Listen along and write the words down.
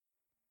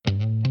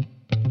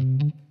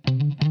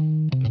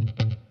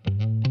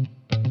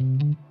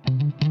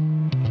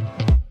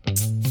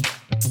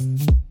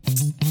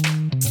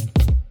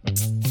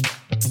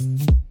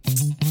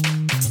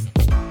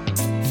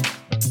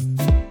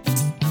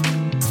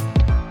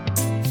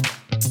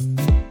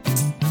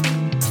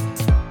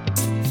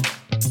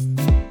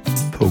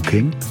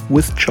Poking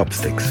with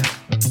Chopsticks.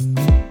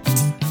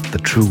 The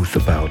truth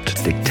about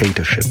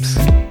dictatorships.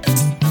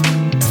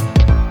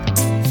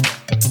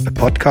 A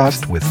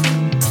podcast with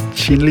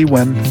Qinli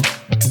Wen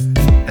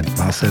and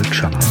Marcel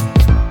Channer.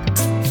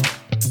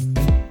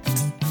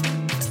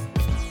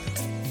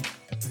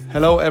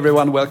 Hello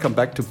everyone, welcome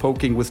back to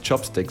Poking with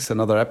Chopsticks,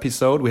 another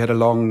episode. We had a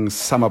long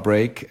summer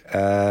break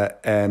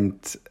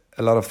and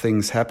a lot of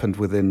things happened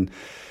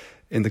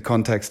in the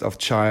context of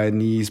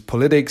Chinese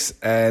politics,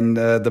 and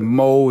the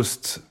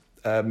most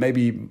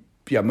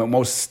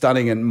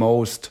stunning and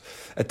most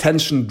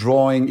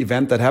attention-drawing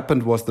event that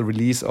happened was the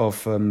release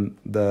of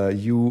the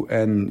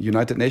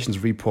United Nations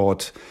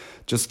report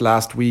just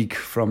last week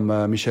from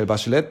Michelle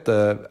Bachelet,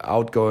 the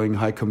outgoing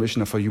High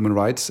Commissioner for Human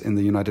Rights in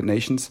the United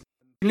Nations.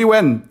 Li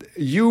Wen,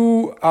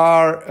 you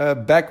are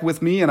back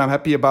with me and I'm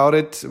happy about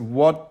it.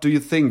 What do you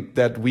think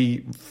that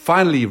we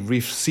finally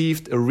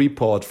received a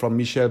report from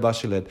Michelle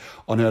Bachelet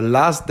on her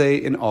last day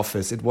in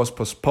office? It was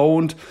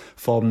postponed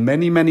for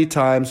many, many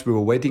times. We were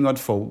waiting on it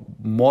for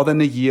more than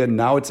a year.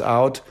 Now it's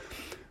out.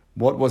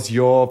 What was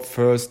your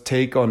first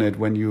take on it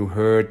when you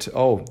heard,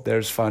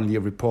 there's finally a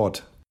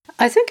report?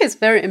 I think it's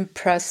very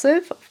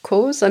impressive, of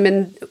course. I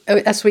mean,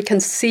 as we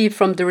can see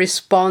from the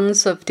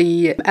response of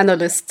the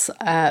analysts,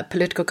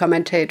 political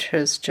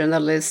commentators,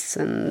 journalists,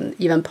 and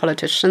even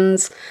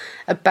politicians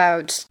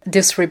about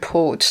this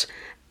report,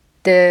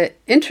 the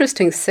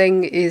interesting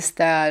thing is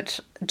that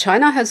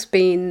China has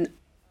been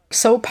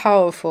so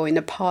powerful in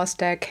the past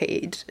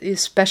decade,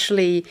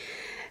 especially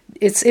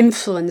its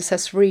influence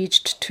has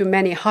reached to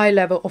many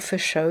high-level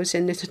officials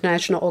in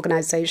international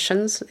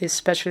organizations,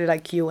 especially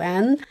like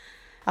UN,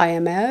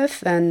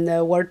 IMF and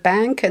the World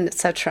Bank, and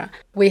etc.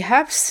 We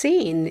have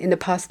seen in the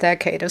past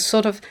decade a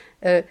sort of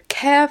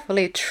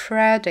carefully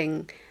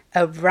treading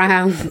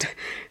around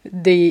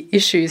the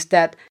issues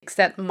that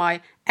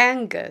might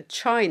anger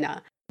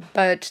China.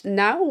 But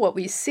now what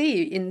we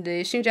see in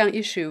the Xinjiang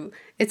issue,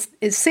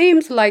 it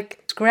seems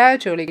like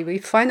gradually we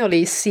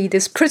finally see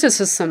this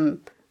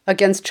criticism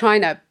against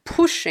China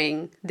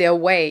pushing their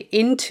way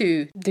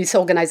into these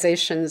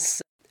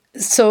organizations.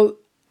 So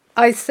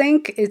I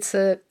think it's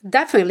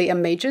definitely a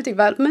major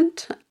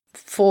development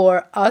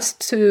for us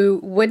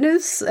to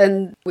witness,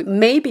 and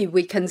maybe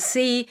we can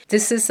see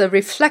this is a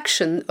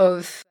reflection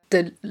of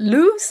the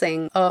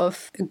losing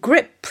of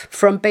grip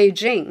from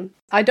Beijing.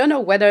 I don't know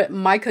whether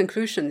my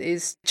conclusion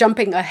is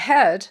jumping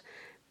ahead,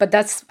 but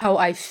that's how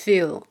I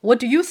feel. What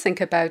do you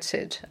think about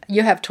it?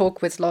 You have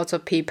talked with lots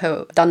of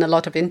people, done a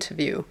lot of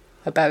interview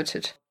about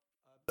it.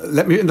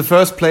 Let me, in the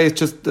first place,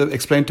 just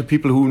explain to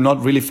people who are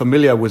not really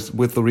familiar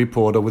with the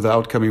report or with the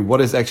outcome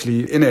what is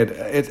actually in it.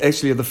 It's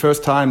actually the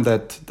first time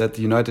that the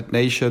United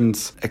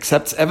Nations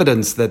accepts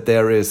evidence that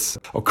there is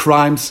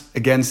crimes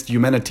against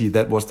humanity.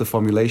 That was the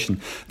formulation.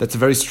 That's a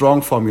very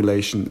strong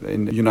formulation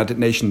in United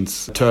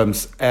Nations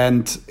terms.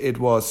 And it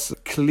was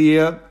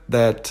clear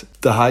that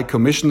the High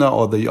Commissioner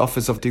or the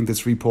office of doing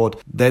this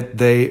report, that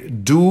they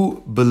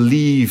do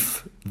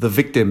believe the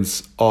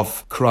victims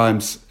of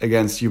crimes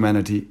against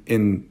humanity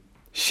in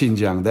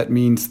Xinjiang. That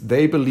means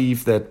they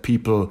believe that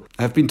people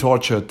have been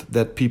tortured,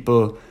 that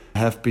people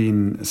have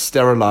been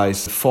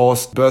sterilized,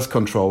 forced birth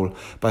control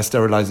by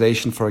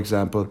sterilization, for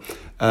example,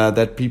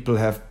 that people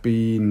have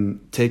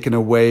been taken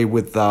away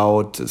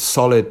without a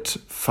solid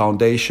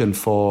foundation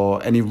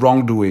for any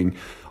wrongdoing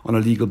on a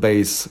legal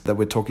base, that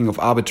we're talking of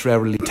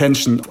arbitrarily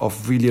detention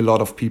of really a lot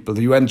of people.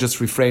 The UN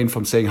just refrained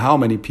from saying how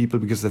many people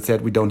because they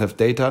said we don't have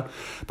data.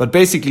 But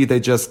basically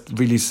they just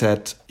really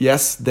said,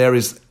 yes, there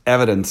is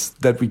evidence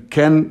that we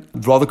can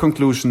draw the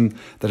conclusion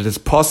that it is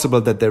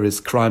possible that there is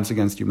crimes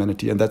against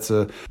humanity. And that's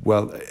a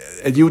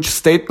huge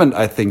statement,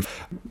 I think.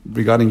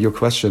 Regarding your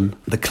question,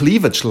 the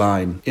cleavage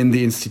line in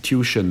the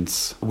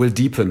institutions will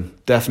deepen,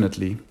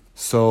 definitely.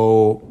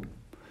 So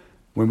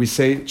when we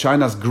say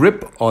China's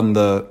grip on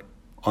the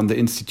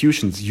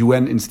institutions,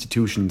 UN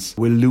institutions,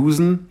 will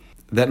loosen,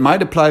 that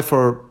might apply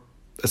for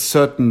a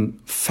certain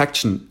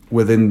faction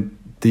within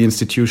the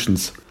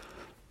institutions.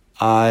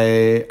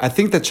 I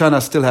think that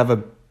China still have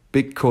a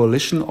big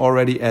coalition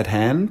already at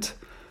hand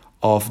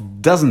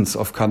of dozens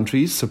of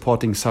countries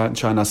supporting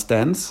China's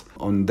stance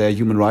on their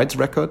human rights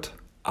record.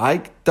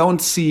 I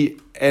don't see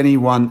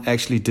anyone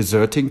actually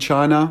deserting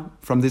China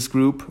from this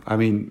group. I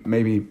mean,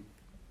 maybe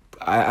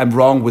I'm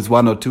wrong with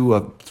 1 or 2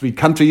 or 3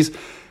 countries,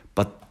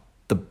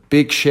 the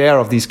big share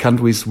of these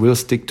countries will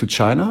stick to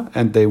China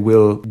and they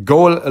will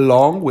go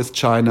along with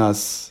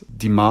China's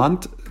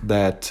demand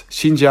that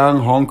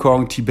Xinjiang, Hong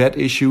Kong, Tibet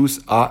issues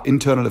are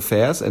internal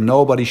affairs and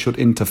nobody should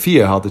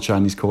interfere, how the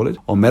Chinese call it,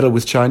 or meddle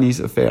with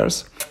Chinese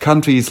affairs.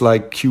 Countries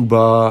like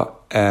Cuba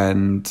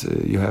and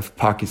you have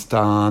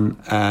Pakistan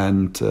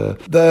and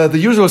the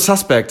usual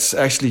suspects,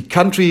 actually,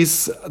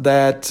 countries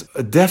that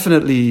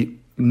definitely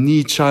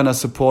need China's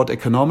support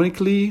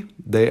economically.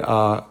 They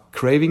are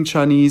craving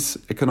Chinese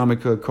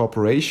economic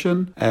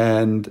cooperation,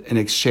 and in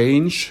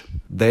exchange,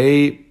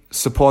 they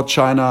support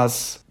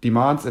China's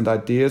demands and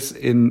ideas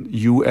in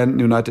UN,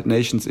 United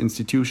Nations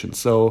institutions.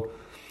 So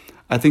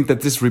I think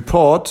that this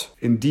report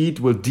indeed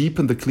will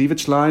deepen the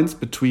cleavage lines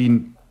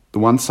between the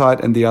one side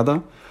and the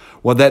other.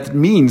 What that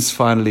means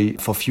finally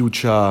for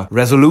future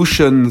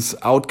resolutions,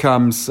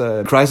 outcomes,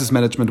 crisis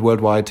management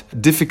worldwide,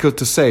 difficult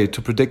to say,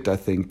 to predict, I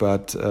think.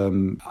 But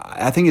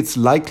I think it's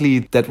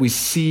likely that we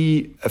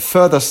see a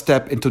further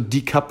step into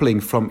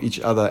decoupling from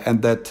each other,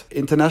 and that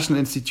international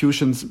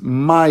institutions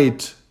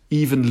might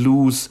even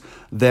lose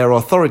their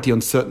authority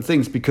on certain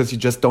things because you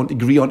just don't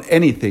agree on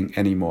anything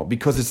anymore.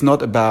 Because it's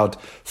not about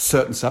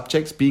certain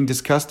subjects being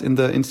discussed in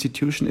the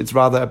institution. It's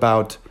rather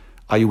about,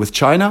 are you with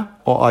China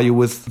or are you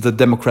with the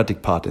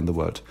democratic part in the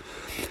world?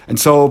 And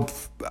so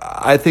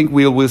I think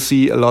we will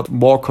see a lot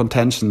more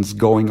contentions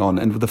going on.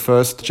 And the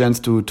first chance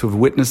to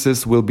witness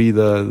this will be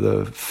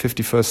the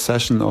 51st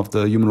session of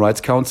the Human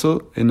Rights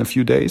Council in a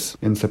few days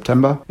in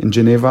September in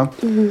Geneva.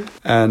 Mm-hmm.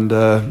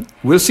 And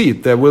we'll see.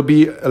 There will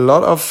be a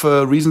lot of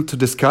reason to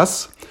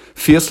discuss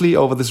fiercely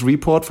over this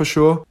report for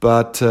sure.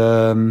 But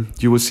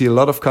you will see a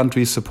lot of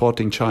countries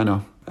supporting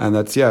China. And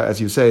that's,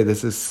 as you say,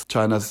 this is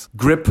China's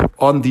grip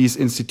on these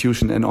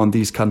institutions and on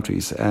these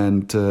countries.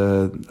 And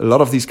a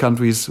lot of these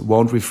countries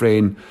won't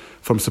refrain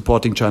from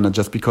supporting China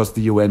just because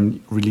the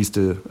UN released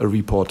a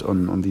report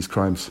on these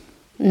crimes.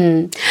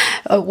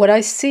 What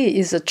I see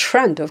is a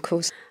trend, of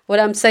course. What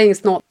I'm saying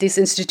is not these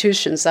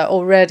institutions are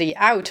already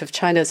out of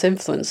China's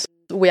influence.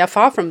 We are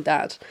far from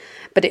that.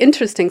 But the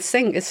interesting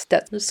thing is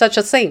that such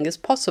a thing is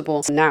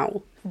possible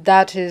now.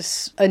 That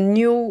is a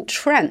new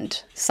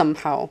trend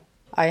somehow.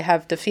 I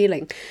have the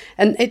feeling.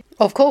 And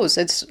of course,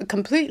 it's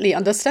completely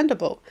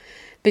understandable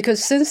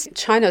because since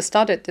China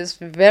started this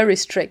very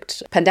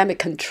strict pandemic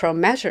control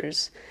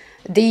measures,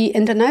 the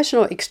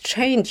international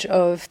exchange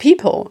of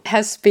people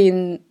has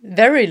been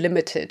very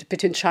limited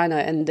between China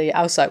and the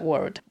outside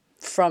world.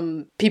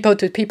 From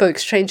people-to-people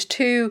exchange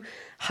to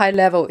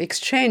high-level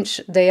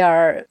exchange, they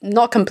are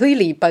not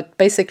completely, but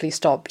basically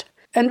stopped.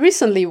 And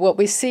recently, what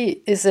we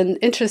see is an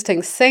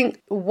interesting thing.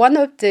 One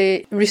of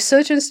the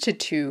research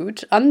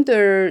institutes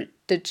under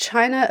the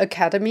China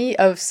Academy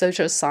of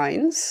Social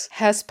Science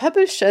has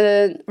published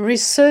a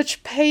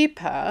research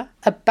paper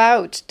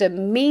about the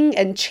Ming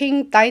and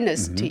Qing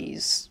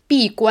dynasties'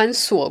 闭关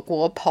锁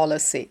国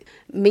policy.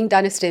 Ming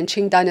Dynasty and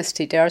Qing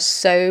Dynasty, they are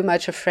so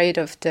much afraid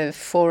of the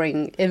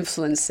foreign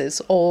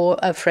influences or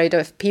afraid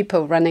of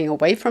people running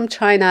away from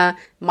China,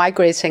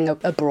 migrating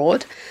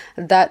abroad,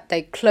 that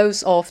they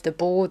close off the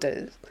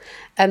borders.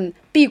 And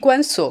闭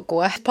关锁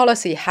国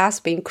policy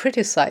has been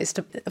criticized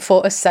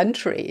for a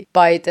century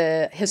by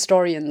the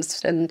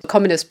historians, and the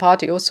Communist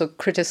Party also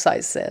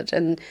criticized it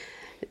and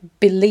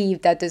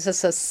believe that this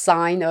is a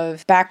sign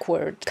of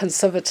backward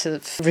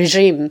conservative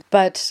regime.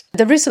 But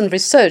the recent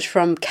research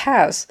from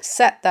CAS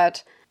said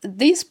that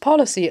this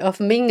policy of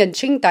Ming and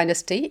Qing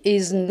dynasty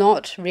is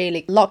not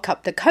really lock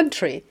up the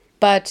country,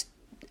 but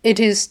it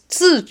is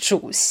自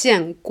主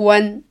限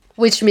关,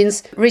 which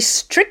means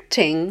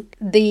restricting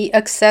the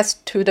access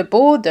to the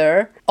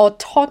border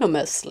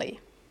autonomously,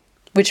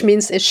 which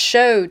means it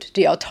showed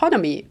the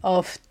autonomy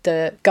of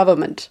the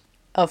government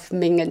of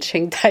Ming and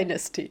Qing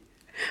dynasty,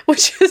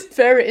 which is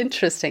very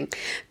interesting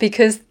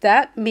because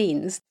that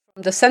means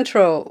the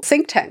central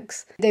think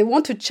tanks, they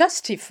want to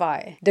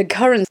justify the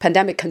current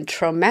pandemic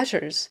control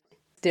measures.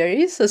 There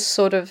is a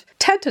sort of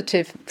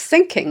tentative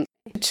thinking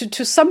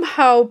to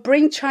somehow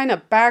bring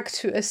China back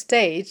to a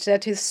state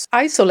that is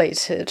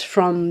isolated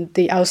from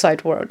the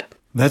outside world.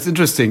 That's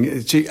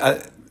interesting.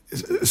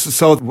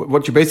 So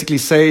what you basically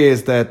say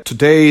is that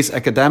today's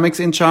academics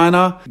in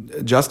China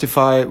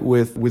justify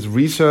with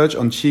research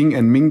on Qing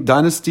and Ming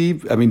dynasty.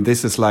 I mean,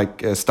 this is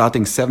like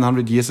starting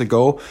 700 years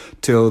ago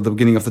till the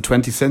beginning of the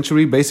 20th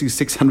century, basically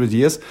 600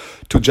 years,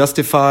 to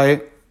justify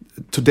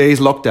today's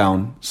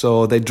lockdown.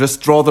 So they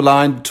just draw the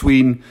line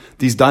between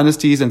these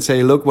dynasties and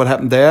say, look what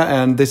happened there,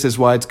 and this is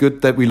why it's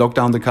good that we lock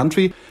down the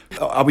country.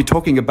 Are we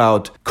talking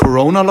about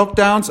corona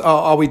lockdowns, or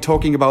are we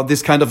talking about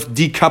this kind of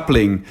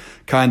decoupling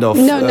kind of...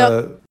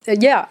 No.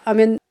 Yeah, I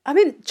mean,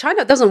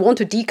 China doesn't want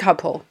to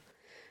decouple.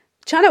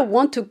 China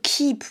wants to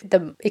keep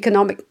the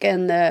economic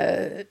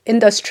and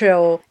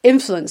industrial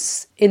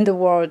influence in the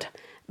world,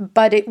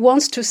 but it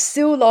wants to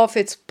seal off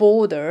its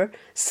border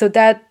so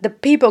that the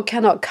people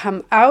cannot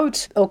come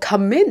out or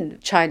come in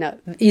China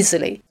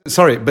easily.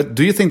 Sorry, but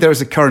do you think there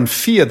is a current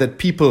fear that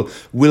people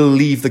will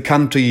leave the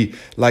country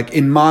like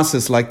in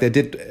masses, like they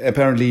did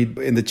apparently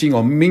in the Qing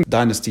or Ming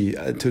dynasty,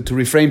 to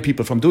refrain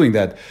people from doing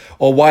that?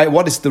 Or why?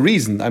 What is the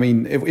reason? I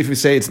mean, if we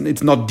say it's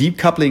not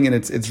decoupling in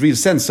its real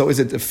sense, so is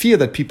it a fear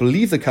that people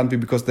leave the country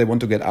because they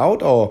want to get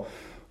out, or...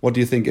 what do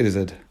you think is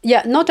it?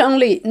 Yeah, not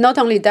only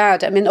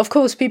that. I mean, of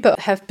course, people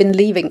have been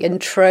leaving in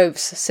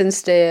troves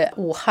since the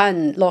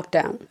Wuhan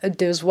lockdown.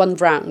 There's one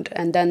round,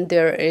 and then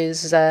there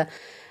is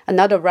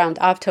another round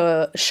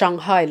after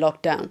Shanghai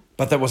lockdown.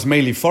 But that was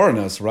mainly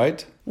foreigners,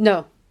 right?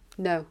 No,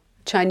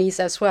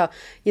 Chinese as well.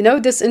 You know,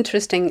 this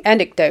interesting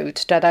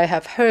anecdote that I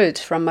have heard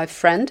from my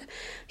friend,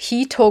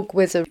 he talked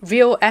with a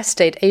real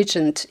estate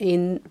agent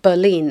in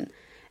Berlin.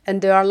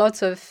 And there are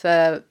lots of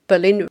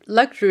Berlin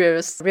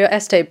luxurious real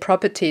estate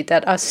property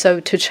that are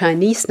sold to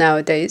Chinese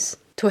nowadays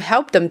to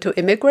help them to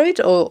immigrate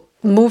or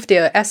move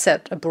their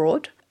asset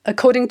abroad.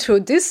 according to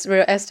this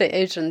real estate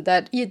agent,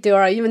 that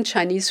there are even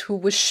Chinese who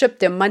will ship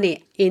their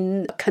money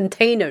in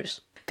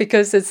containers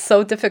because it's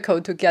so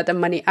difficult to get the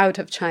money out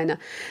of China.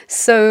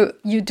 So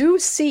you do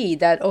see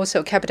that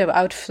also capital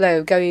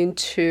outflow going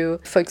to,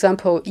 for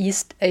example,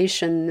 East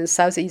Asian and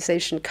Southeast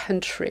Asian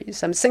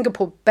countries.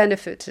 Singapore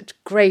benefited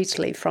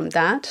greatly from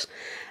that.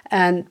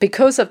 And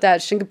because of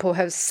that, Singapore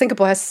has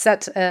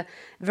set a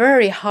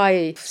very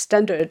high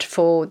standard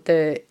for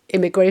the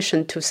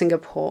immigration to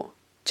Singapore,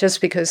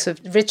 just because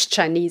of rich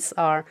Chinese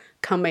are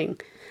coming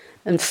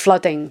and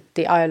flooding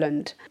the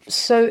island.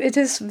 So it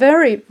is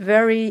very,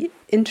 very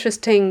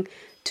interesting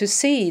to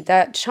see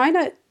that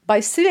China, by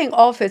sealing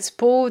off its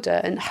border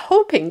and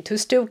hoping to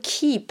still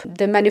keep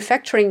the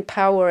manufacturing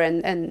power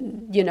and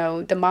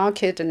the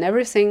market and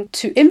everything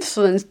to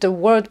influence the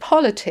world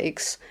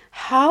politics,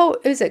 how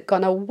is it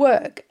going to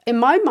work? In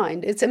my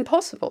mind, it's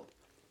impossible.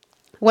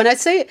 When I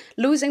say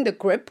losing the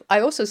grip, I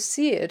also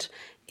see it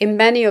in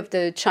many of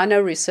the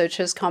China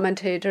researchers,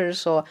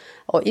 commentators, or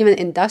even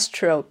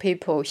industrial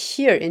people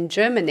here in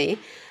Germany,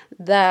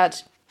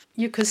 that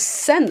you could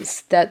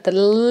sense that the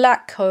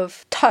lack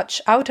of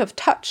touch, out of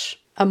touch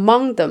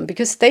among them,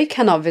 because they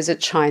cannot visit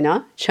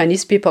China,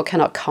 Chinese people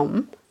cannot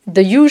come.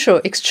 The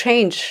usual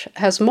exchange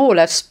has more or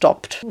less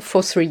stopped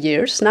for 3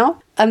 years now.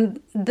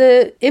 And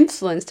the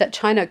influence that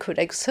China could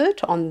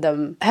exert on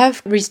them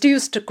have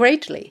reduced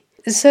greatly.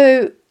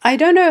 So I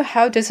don't know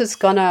how this is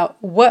going to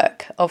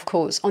work, of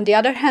course. On the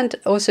other hand,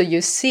 also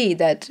you see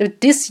that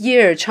this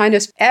year,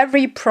 China's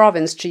every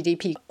province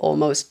GDP,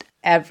 almost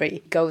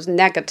every, goes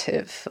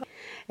negative,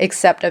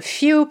 except a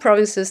few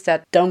provinces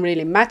that don't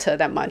really matter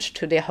that much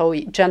to the whole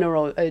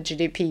general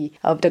GDP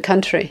of the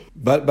country.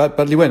 But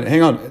Li Wen,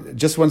 hang on,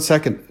 just 1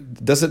 second.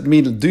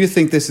 Do you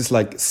think this is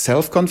like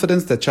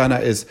self-confidence, that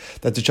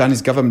the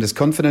Chinese government is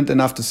confident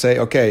enough to say,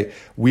 okay,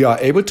 we are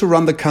able to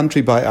run the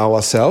country by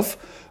ourselves?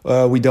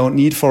 We don't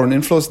need foreign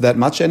influence that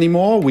much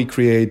anymore. We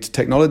create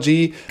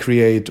technology,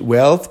 create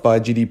wealth by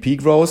GDP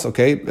growth.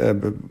 Okay,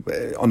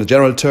 on a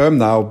general term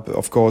now,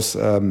 of course,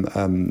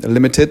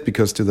 limited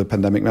because to the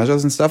pandemic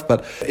measures and stuff.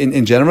 But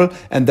in general,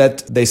 and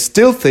that they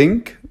still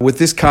think with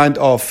this kind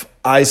of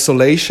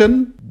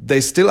isolation, they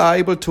still are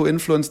able to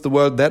influence the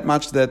world that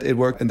much that it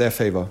worked in their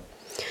favor.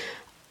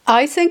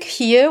 I think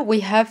here we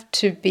have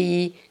to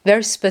be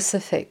very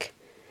specific,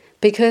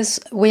 because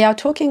we are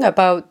talking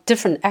about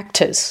different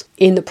actors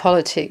in the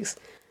politics.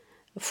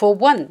 For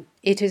one,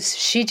 it is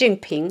Xi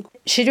Jinping.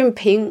 Xi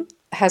Jinping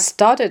has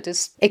started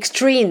this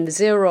extreme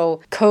zero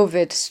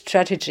COVID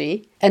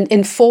strategy and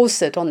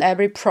enforced it on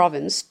every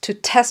province to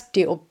test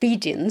the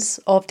obedience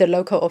of the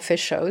local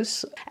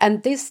officials.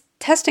 And this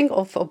testing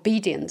of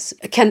obedience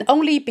can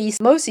only be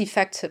most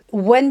effective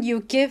when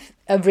you give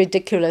a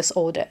ridiculous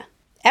order.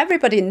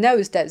 Everybody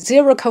knows that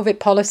zero COVID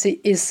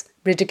policy is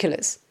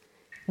ridiculous.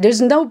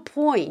 There's no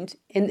point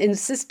in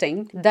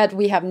insisting that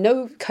we have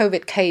no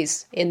COVID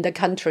case in the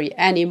country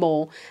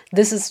anymore.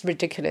 This is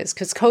ridiculous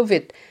because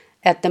COVID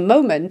at the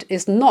moment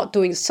is not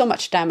doing so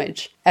much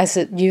damage as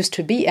it used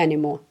to be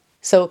anymore.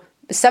 So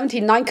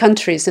 79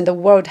 countries in the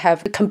world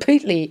have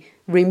completely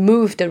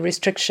removed the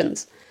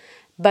restrictions.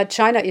 But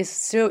China is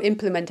still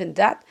implementing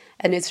that,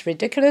 and it's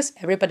ridiculous.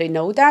 Everybody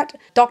knows that.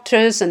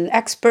 Doctors and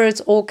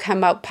experts all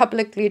come out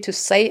publicly to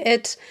say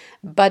it,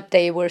 but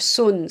they were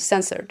soon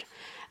censored.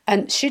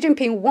 And Xi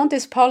Jinping wants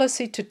this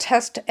policy to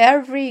test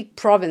every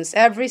province,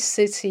 every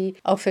city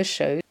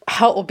official,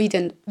 how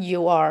obedient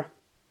you are.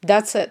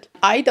 That's it.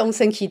 I don't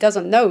think he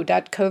doesn't know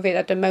that COVID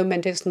at the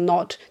moment is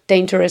not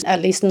dangerous,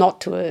 at least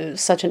not to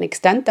such an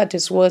extent that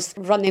is worth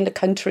running the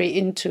country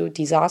into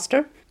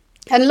disaster.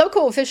 And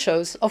local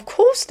officials, of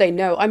course they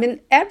know. I mean,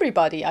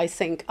 everybody, I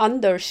think,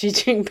 under Xi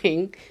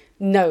Jinping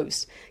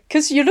knows.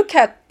 Because you look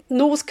at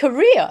North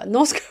Korea,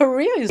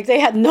 they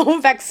had no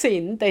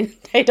vaccine.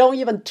 They don't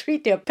even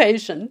treat their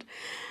patient.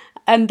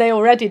 And they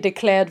already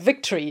declared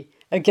victory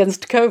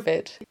against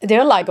COVID.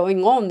 They're like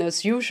going on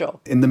as usual.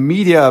 In the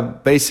media,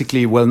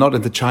 basically, well, not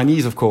in the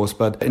Chinese, of course,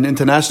 but in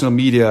international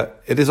media,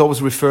 it is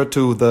always referred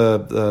to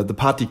the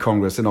Party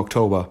Congress in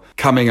October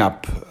coming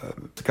up.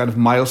 It's a kind of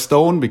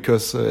milestone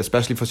because,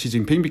 especially for Xi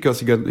Jinping, because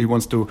he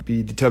wants to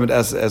be determined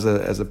as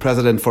a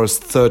president for his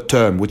third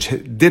term, which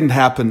didn't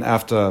happen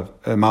after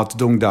Mao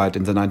Zedong died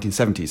in the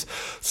 1970s.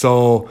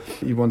 So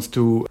he wants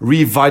to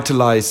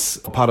revitalize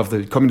part of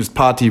the Communist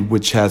Party,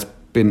 which has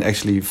been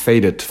actually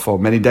faded for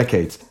many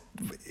decades.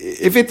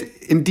 If it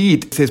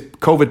indeed, his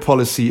COVID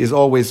policy is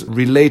always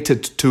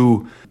related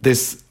to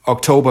this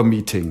October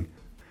meeting,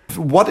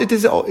 what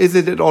is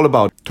it all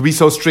about? To be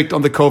so strict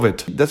on the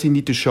COVID? Does he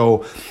need to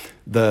show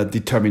the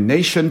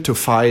determination to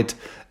fight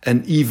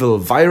an evil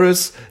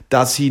virus?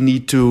 Does he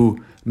need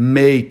to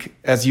make,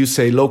 as you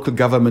say, local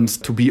governments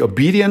to be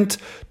obedient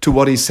to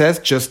what he says,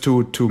 just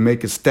to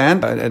make a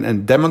stand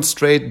and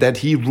demonstrate that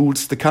he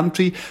rules the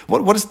country?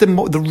 What is the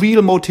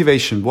real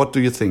motivation? What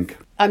do you think?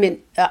 I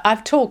mean,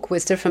 I've talked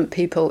with different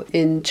people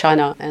in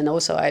China, and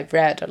also I've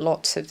read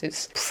lots of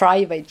these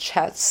private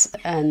chats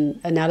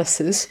and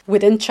analysis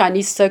within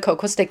Chinese circle,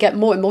 because they get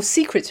more and more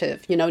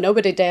secretive. You know,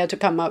 nobody dare to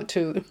come out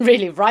to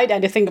really write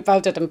anything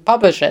about it and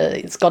publish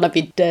it. It's gonna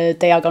be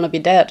they are gonna be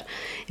dead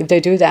if they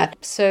do that.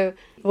 So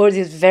what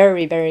is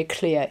very, very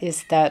clear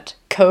is that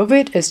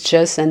COVID is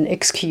just an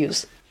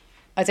excuse.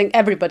 I think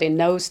everybody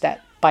knows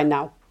that by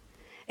now.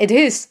 It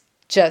is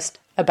just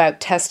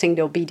about testing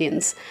the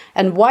obedience.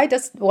 And why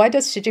does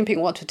Xi Jinping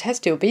want to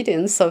test the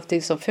obedience of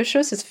these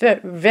officials? It's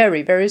very,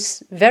 very, very,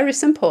 very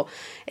simple.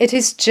 It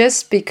is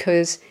just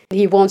because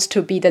he wants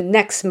to be the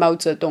next Mao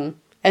Zedong,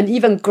 and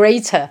even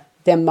greater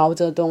than Mao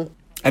Zedong.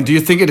 And do you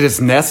think it is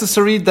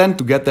necessary then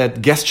to get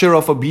that gesture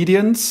of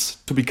obedience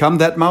to become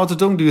that Mao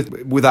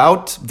Zedong?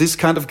 Without this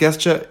kind of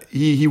gesture,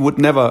 he would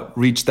never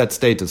reach that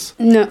status?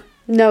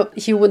 No,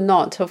 he would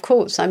not, of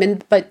course. I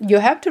mean, but you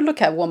have to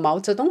look at what Mao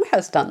Zedong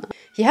has done.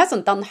 He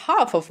hasn't done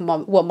half of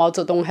what Mao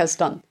Zedong has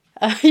done.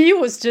 He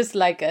was just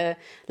like a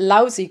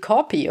lousy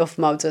copy of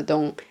Mao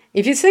Zedong.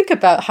 If you think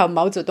about how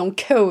Mao Zedong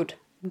killed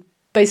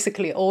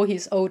basically all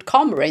his old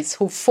comrades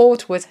who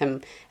fought with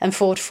him and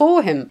fought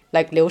for him,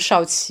 like Liu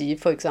Shaoqi,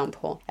 for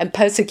example, and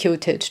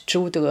persecuted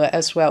Zhu De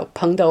as well,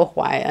 Peng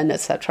Dehuai, and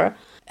etc.,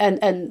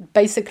 and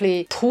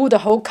basically pulled the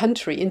whole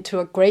country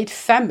into a great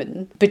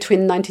famine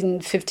between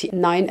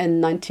 1959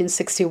 and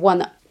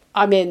 1961.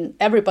 I mean,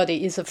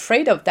 everybody is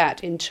afraid of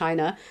that in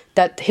China,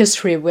 that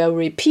history will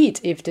repeat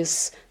if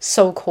this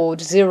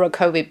so-called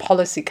zero-COVID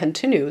policy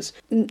continues.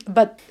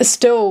 But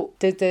still,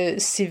 the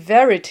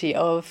severity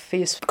of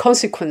his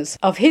consequence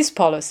of his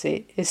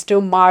policy is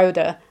still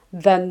milder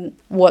than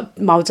what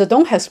Mao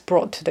Zedong has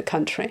brought to the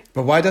country.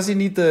 But why does he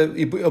need the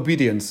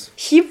obedience?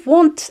 He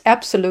wants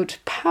absolute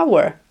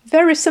power.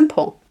 Very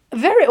simple.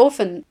 Very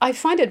often, I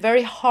find it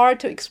very hard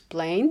to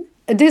explain.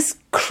 This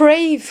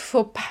crave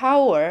for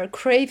power,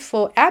 crave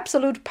for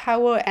absolute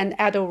power and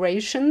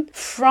adoration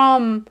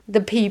from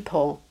the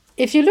people.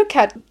 If you look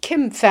at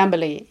Kim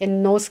family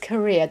in North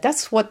Korea,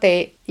 that's what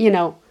they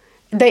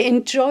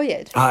enjoy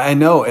it. I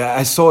know.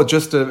 I saw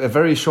just a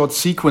very short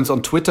sequence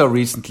on Twitter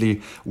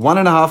recently.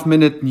 1.5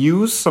 minute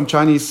news from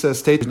Chinese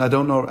station. I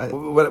don't know,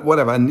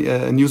 whatever,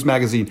 a news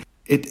magazine.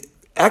 It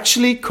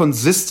actually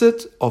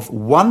consisted of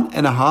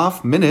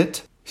 1.5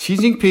 minute Xi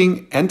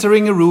Jinping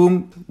entering a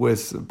room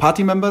with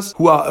party members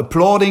who are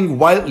applauding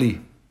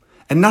wildly.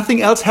 And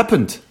nothing else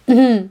happened.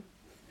 Mm-hmm.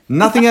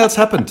 Nothing else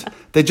happened.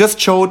 They just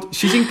showed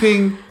Xi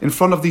Jinping in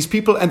front of these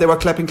people and they were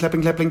clapping,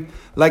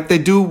 like they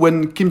do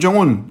when Kim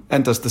Jong-un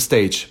enters the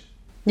stage.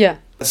 Yeah.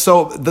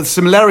 So the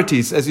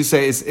similarities, as you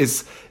say,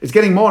 is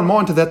getting more and more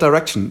into that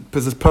direction,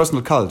 because it's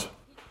personal cult.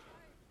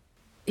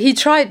 He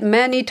tried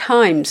many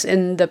times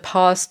in the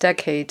past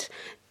decade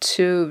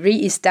to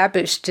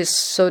re-establish this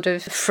sort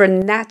of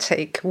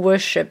frenetic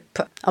worship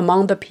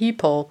among the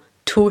people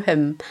to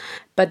him.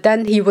 But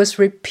then he was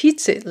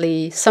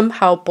repeatedly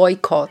somehow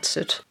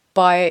boycotted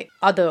by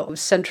other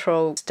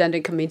Central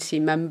Standing Committee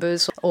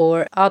members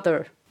or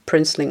other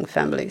princeling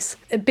families.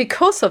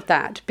 Because of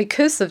that,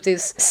 because of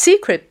this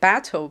secret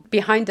battle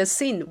behind the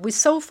scene,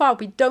 so far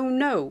we don't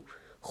know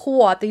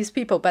who are these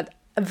people, but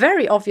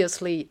very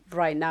obviously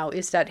right now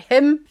is that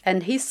him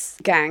and his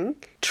gang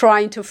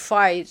trying to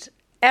fight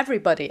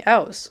everybody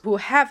else who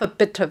have a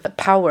bit of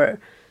power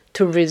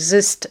to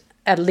resist,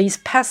 at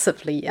least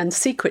passively and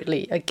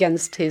secretly,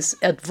 against his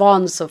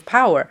advance of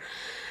power.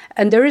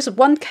 And there is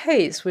one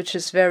case which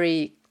is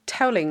very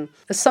telling.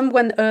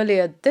 Someone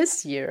earlier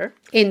this year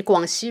in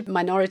Guangxi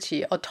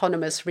Minority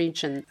Autonomous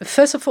Region,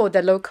 first of all,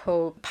 the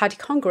local party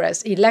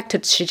congress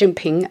elected Xi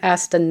Jinping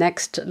as the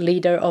next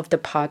leader of the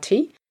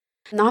party.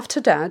 And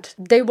after that,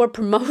 they were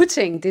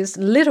promoting this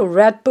little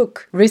red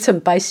book written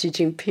by Xi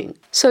Jinping.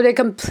 So they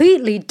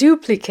completely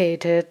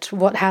duplicated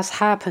what has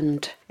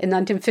happened in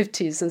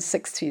 1950s and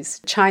 60s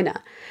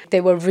China. They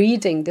were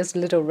reading this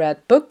little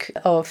red book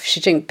of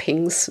Xi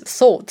Jinping's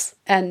thoughts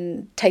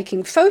and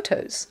taking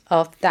photos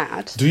of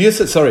that. Do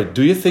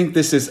you think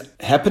this is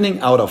happening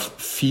out of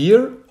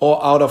fear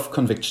or out of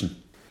conviction?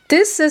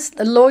 This is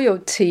a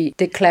loyalty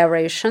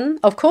declaration.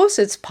 Of course,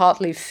 it's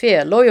partly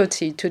fear.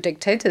 Loyalty to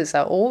dictators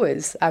are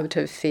always out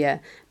of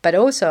fear, but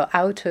also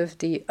out of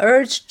the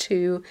urge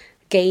to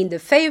gain the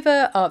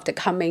favor of the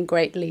coming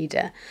great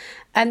leader.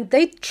 And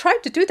they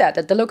tried to do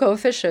that. The local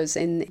officials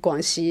in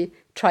Guangxi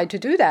tried to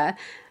do that.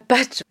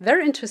 But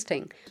very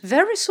interesting.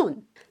 Very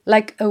soon,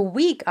 like a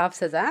week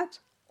after that,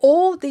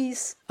 all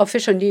these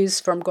official news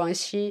from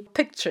Guangxi,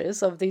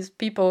 pictures of these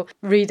people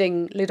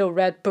reading Little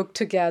Red Book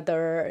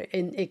together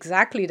in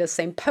exactly the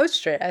same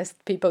posture as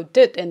people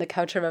did in the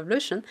Cultural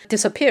Revolution,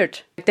 disappeared.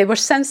 They were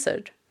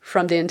censored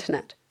from the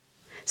internet.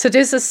 So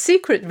there's a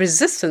secret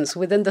resistance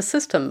within the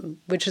system,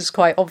 which is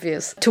quite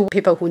obvious to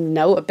people who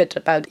know a bit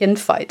about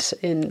infight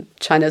in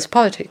China's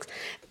politics.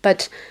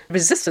 But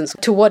resistance,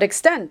 to what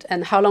extent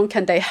and how long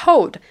can they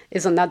hold,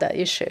 is another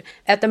issue.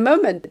 At the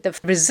moment, the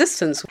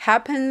resistance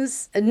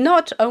happens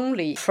not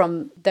only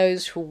from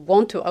those who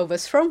want to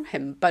overthrow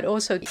him, but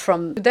also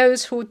from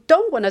those who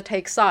don't want to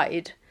take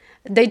side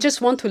They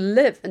just want to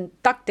live and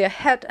duck their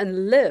head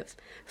and live.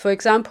 For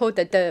example,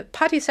 that the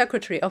party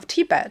secretary of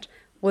Tibet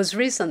was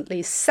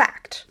recently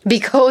sacked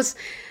because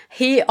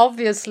he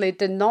obviously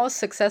did not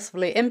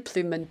successfully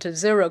implement the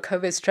zero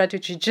COVID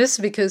strategy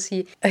just because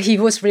he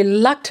was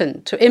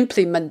reluctant to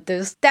implement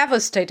this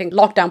devastating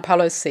lockdown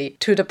policy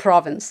to the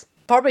province.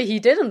 Probably he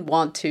didn't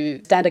want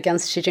to stand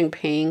against Xi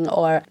Jinping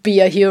or be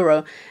a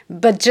hero,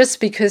 but just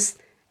because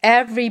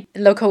every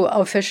local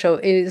official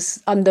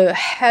is under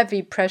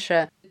heavy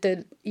pressure.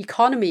 The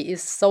economy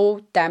is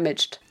so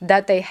damaged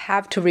that they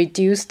have to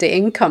reduce the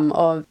income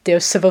of their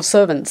civil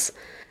servants.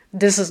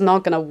 This is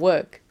not going to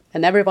work,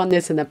 and everyone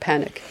is in a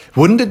panic.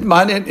 Wouldn't it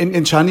mind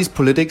in Chinese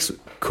politics,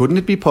 couldn't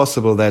it be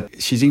possible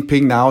that Xi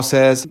Jinping now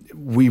says,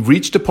 we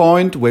reached a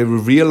point where we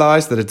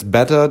realize that it's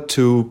better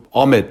to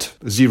omit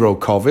zero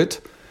COVID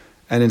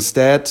and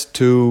instead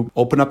to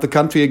open up the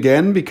country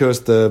again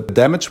because the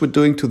damage we're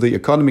doing to the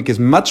economy is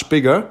much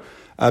bigger?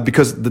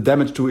 Because the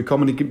damage to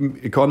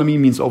economy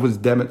means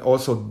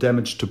also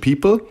damage to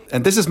people.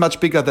 And this is much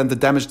bigger than the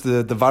damage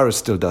the virus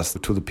still does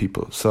to the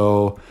people.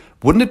 So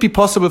wouldn't it be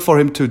possible for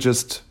him to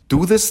just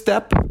do this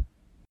step?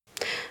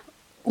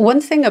 One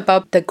thing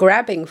about the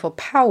grabbing for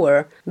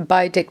power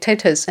by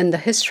dictators in the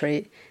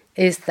history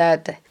is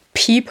that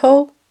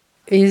people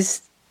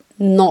is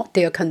not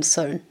their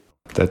concern.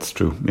 That's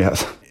true,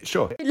 yes.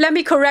 Sure. Let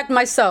me correct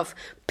myself.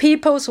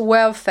 People's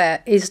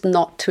welfare is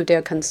not to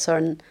their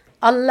concern,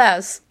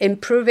 unless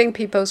improving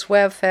people's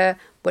welfare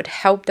would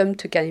help them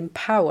to gain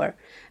power.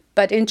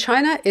 But in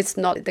China, it's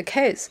not the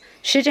case.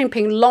 Xi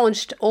Jinping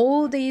launched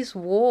all these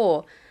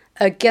wars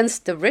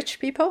against the rich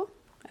people,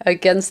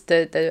 against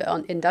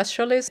the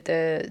industrialists,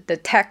 the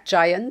tech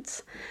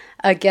giants,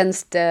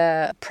 against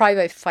the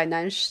private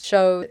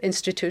financial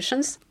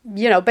institutions,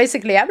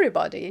 basically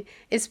everybody.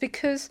 It's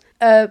because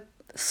a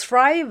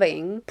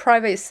thriving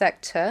private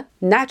sector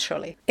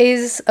naturally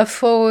is a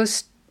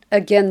force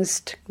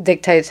against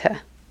dictator.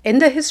 In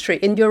the history,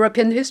 in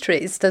European history,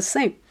 it's the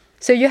same.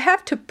 So you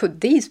have to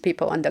put these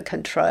people under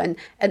control.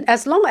 And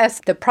as long as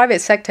the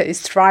private sector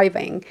is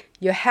thriving,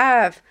 you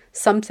have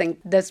something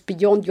that's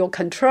beyond your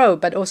control,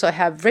 but also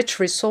have rich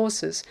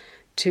resources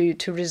to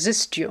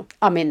resist you.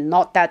 I mean,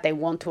 not that they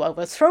want to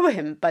overthrow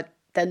him, but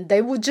then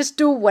they would just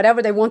do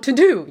whatever they want to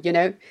do,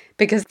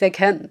 because they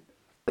can.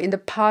 In the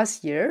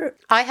past year,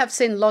 I have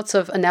seen lots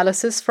of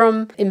analysis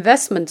from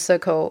investment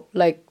circle,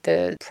 like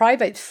the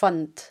private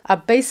fund are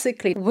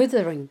basically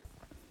withering.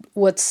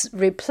 What's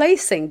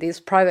replacing these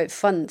private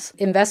funds,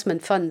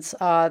 investment funds,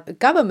 are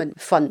government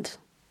funds.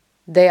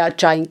 They are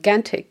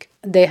gigantic.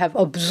 They have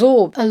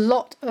absorbed a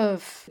lot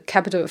of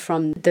capital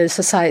from the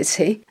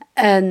society,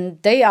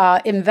 and they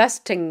are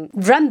investing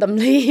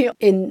randomly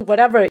in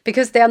whatever,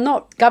 because they are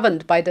not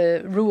governed by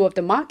the rule of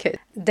the market.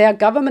 They are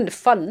government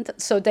fund,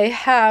 so they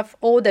have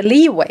all the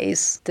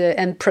leeways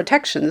and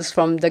protections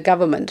from the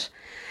government.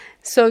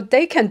 So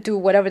they can do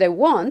whatever they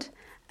want,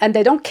 and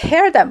they don't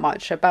care that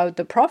much about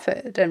the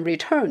profit and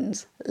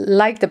returns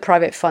like the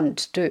private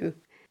funds do.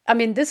 I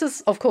mean, this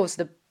is, of course,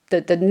 the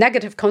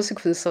negative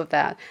consequence of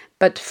that.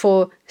 But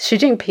for Xi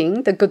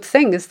Jinping, the good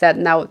thing is that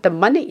now the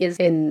money is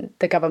in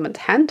the government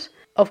hand.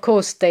 Of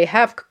course, they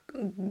have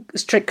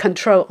strict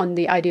control on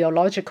the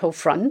ideological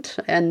front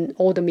and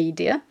all the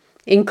media,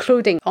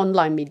 including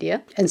online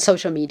media and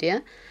social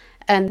media.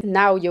 And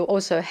now you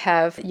also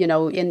have,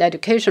 in the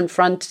education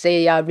front,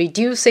 they are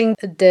reducing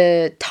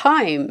the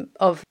time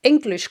of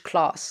English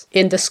class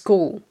in the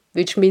school,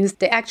 which means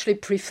they actually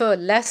prefer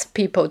less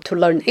people to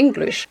learn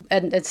English.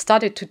 And it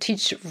started to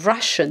teach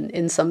Russian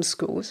in some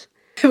schools,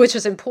 which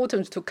is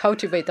important to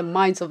cultivate the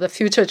minds of the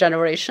future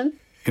generation.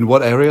 In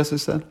what areas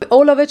is that?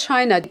 All over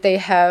China, they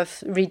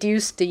have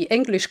reduced the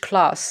English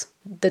class,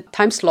 the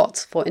time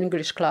slots for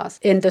English class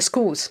in the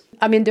schools.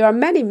 I mean, there are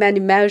many, many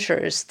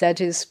measures that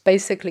is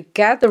basically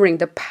gathering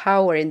the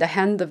power in the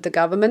hand of the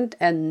government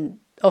and,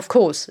 of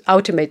course,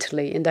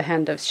 ultimately in the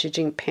hand of Xi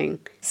Jinping.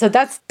 So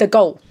that's the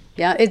goal.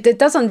 Yeah, it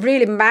doesn't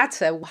really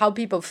matter how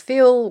people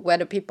feel,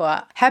 whether people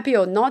are happy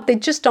or not. They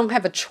just don't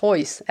have a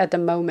choice at the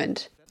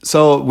moment.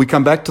 So we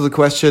come back to the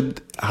question,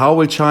 how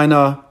will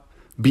China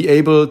be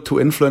able to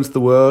influence the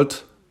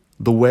world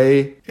the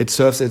way it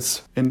serves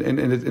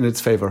in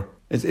its favor?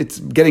 It's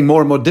getting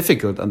more and more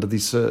difficult under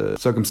these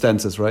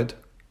circumstances, right?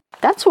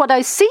 That's what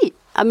I see.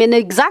 I mean,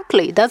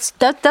 exactly. That's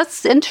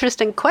an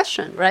interesting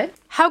question, right?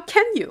 How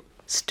can you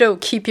still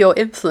keep your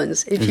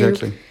influence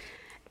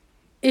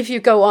if you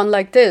go on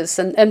like this?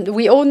 And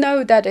we all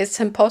know that it's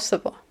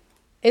impossible.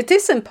 It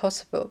is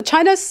impossible.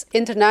 China's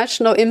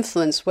international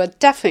influence will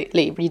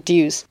definitely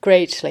reduce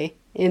greatly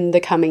in the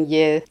coming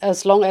year,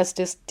 as long as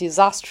this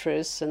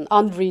disastrous and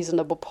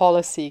unreasonable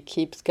policy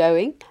keeps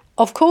going.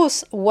 Of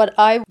course, what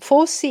I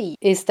foresee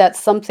is that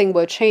something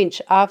will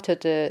change after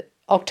the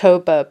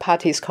October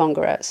Party's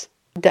Congress.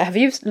 Have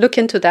you looked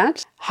into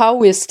that?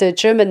 How is the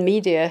German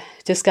media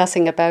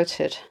discussing about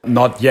it?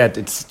 Not yet.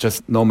 It's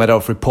just no matter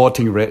of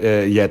reporting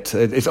yet.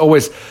 It's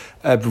always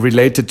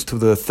related to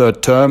the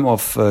third term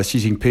of Xi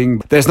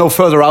Jinping. There's no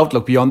further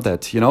outlook beyond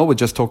that. We're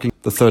just talking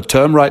the third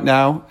term right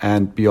now,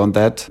 and beyond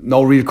that,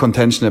 no real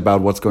contention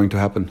about what's going to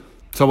happen.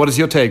 So what is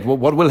your take?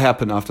 What will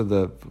happen after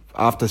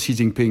Xi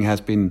Jinping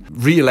has been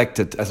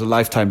re-elected as a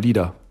lifetime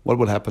leader? What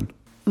will happen?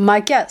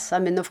 My guess,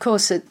 of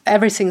course,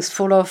 everything's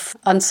full of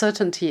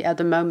uncertainty at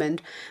the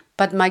moment.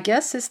 But my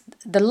guess is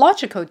the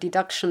logical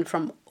deduction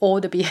from all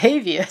the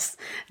behaviors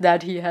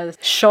that he has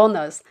shown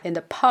us in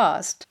the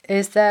past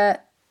is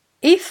that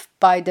if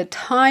by the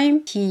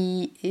time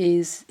he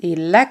is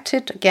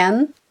elected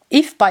again,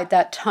 if by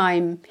that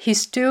time he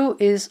still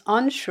is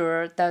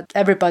unsure that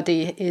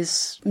everybody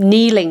is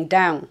kneeling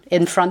down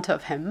in front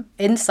of him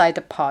inside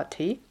the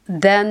party,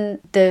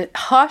 then the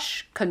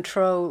harsh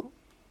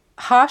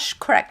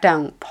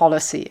crackdown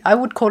policy, I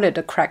would call it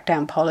a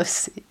crackdown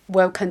policy,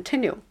 will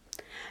continue.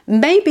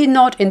 Maybe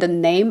not in the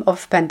name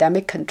of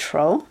pandemic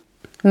control.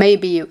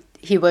 Maybe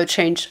he will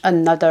change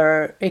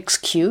another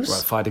excuse.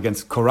 Well, fight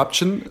against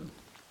corruption.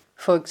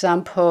 For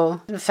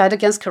example, the fight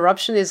against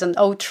corruption is an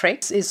old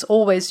trick. It's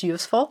always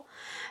useful.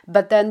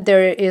 But then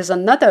there is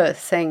another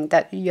thing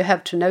that you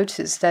have to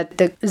notice, that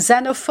the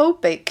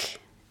xenophobic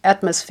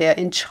atmosphere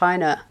in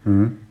China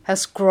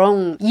has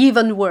grown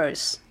even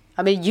worse.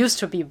 It used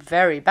to be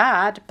very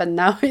bad, but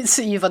now it's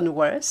even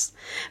worse.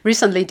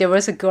 Recently, there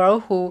was a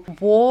girl who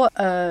wore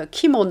a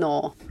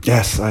kimono.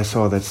 Yes, I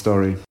saw that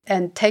story.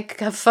 And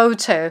take a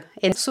photo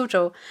in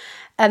Suzhou,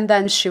 and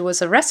then she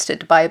was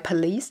arrested by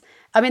police.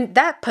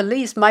 That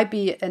police might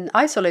be an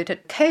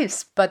isolated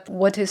case, but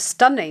what is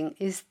stunning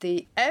is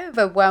the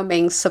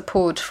overwhelming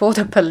support for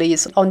the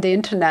police on the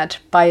internet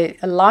by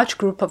a large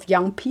group of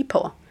young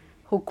people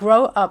who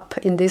grow up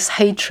in this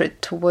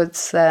hatred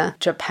towards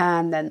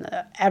Japan and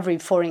every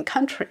foreign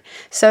country.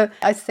 So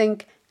I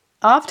think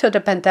after the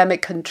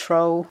pandemic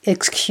control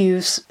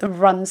excuse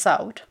runs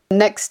out, the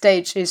next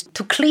stage is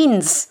to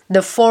cleanse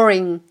the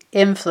foreign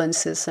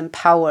influences and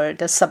power,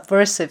 the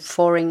subversive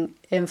foreign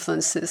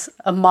influences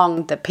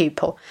among the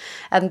people.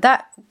 And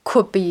that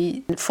could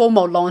be the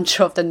formal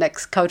launch of the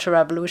next Cultural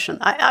Revolution.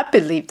 I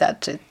believe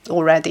that it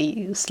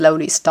already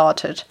slowly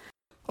started.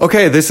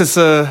 Okay, this is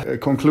a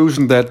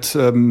conclusion that,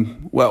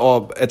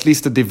 or at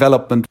least a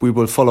development we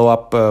will follow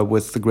up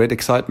with the great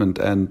excitement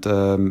and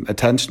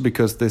attention,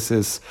 because this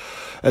is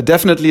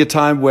definitely a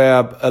time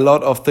where a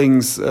lot of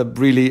things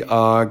really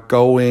are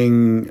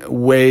going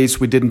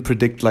ways we didn't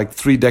predict like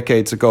 3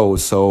 decades ago.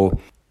 So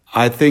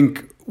I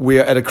think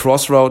we're at a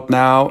crossroad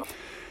now.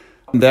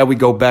 There we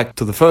go back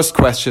to the first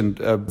question,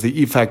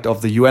 the effect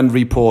of the UN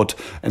report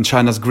and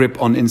China's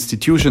grip on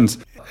institutions.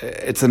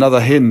 It's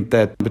another hint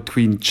that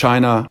between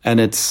China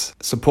and its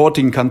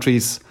supporting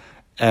countries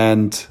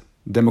and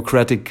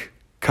democratic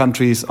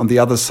countries on the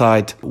other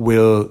side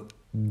will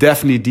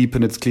definitely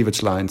deepen its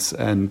cleavage lines,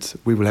 and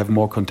we will have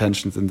more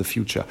contentions in the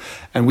future.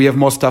 And we have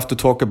more stuff to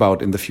talk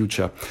about in the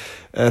future.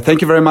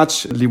 Thank you very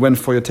much, Li Wen,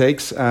 for your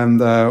takes,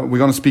 and we're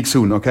going to speak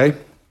soon, okay?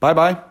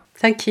 Bye-bye.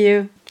 Thank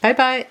you.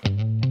 Bye-bye.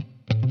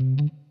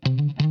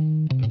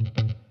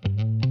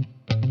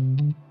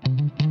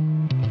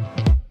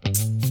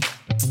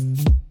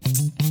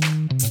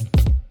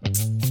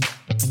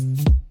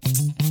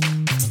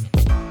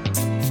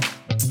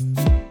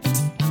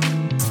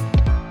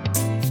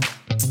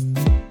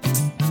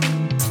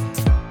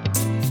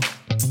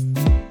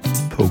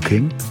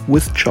 Poking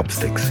with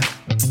chopsticks.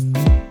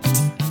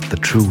 The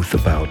truth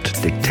about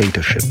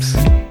dictatorships.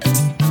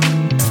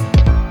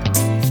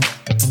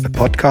 A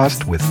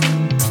podcast with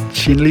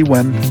Qinli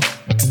Wen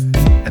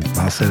and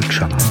Marcel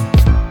Chana.